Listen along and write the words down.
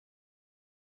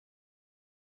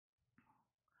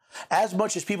As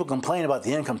much as people complain about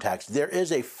the income tax, there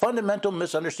is a fundamental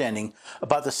misunderstanding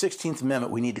about the 16th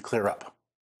Amendment we need to clear up.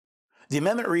 The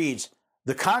amendment reads,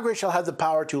 "The Congress shall have the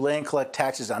power to lay and collect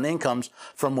taxes on incomes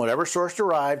from whatever source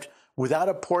derived without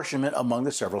apportionment among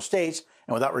the several states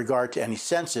and without regard to any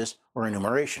census or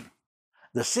enumeration."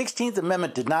 The 16th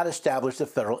Amendment did not establish the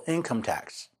federal income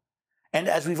tax. And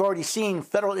as we've already seen,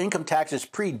 federal income taxes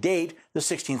predate the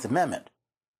 16th Amendment.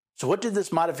 So what did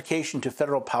this modification to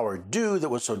federal power do that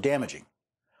was so damaging?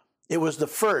 It was the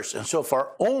first, and so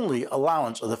far only,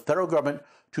 allowance of the federal government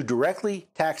to directly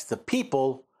tax the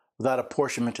people without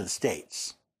apportionment to the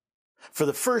states. For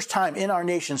the first time in our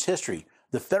nation's history,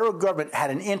 the federal government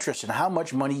had an interest in how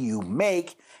much money you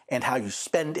make and how you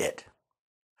spend it.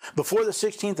 Before the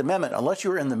 16th Amendment, unless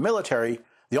you were in the military,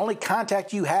 the only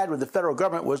contact you had with the federal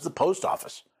government was the post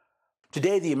office.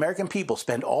 Today, the American people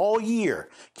spend all year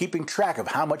keeping track of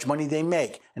how much money they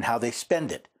make and how they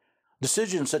spend it.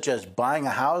 Decisions such as buying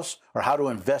a house or how to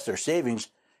invest their savings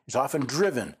is often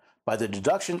driven by the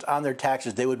deductions on their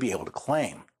taxes they would be able to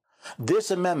claim. This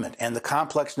amendment and the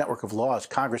complex network of laws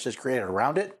Congress has created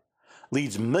around it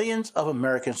leads millions of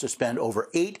Americans to spend over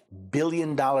 $8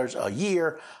 billion a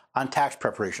year on tax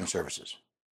preparation services.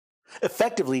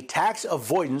 Effectively, tax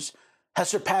avoidance has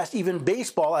surpassed even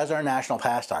baseball as our national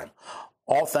pastime,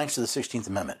 all thanks to the 16th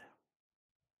Amendment.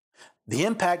 The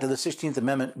impact of the 16th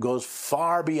Amendment goes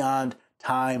far beyond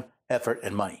time, effort,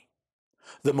 and money.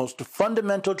 The most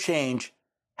fundamental change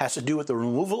has to do with the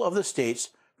removal of the states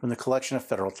from the collection of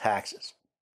federal taxes.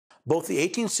 Both the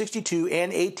 1862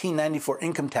 and 1894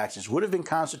 income taxes would have been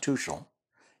constitutional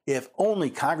if only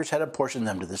Congress had apportioned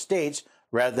them to the states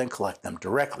rather than collect them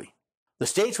directly. The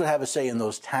states would have a say in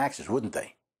those taxes, wouldn't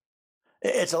they?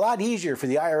 It's a lot easier for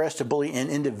the IRS to bully an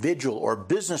individual or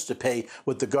business to pay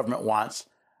what the government wants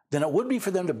than it would be for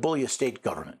them to bully a state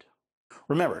government.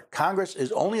 Remember, Congress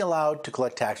is only allowed to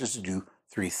collect taxes to do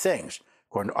three things.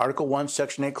 According to Article 1,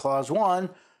 Section 8, Clause 1,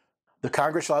 the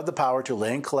Congress shall have the power to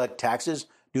lay and collect taxes,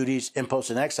 duties, imposts,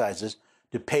 and excises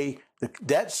to pay the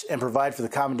debts and provide for the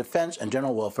common defense and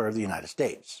general welfare of the United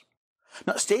States.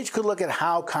 Now, states could look at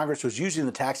how Congress was using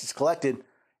the taxes collected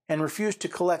and refuse to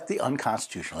collect the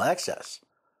unconstitutional excess.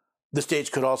 The states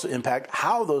could also impact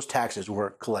how those taxes were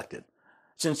collected.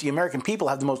 Since the American people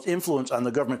have the most influence on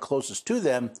the government closest to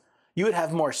them, you would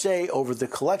have more say over the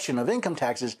collection of income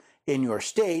taxes in your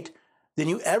state than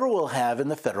you ever will have in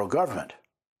the federal government.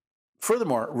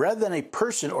 Furthermore, rather than a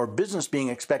person or business being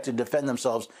expected to defend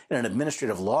themselves in an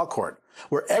administrative law court,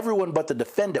 where everyone but the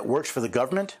defendant works for the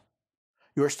government,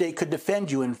 your state could defend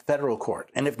you in federal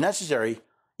court, and if necessary,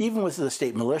 even with the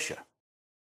state militia.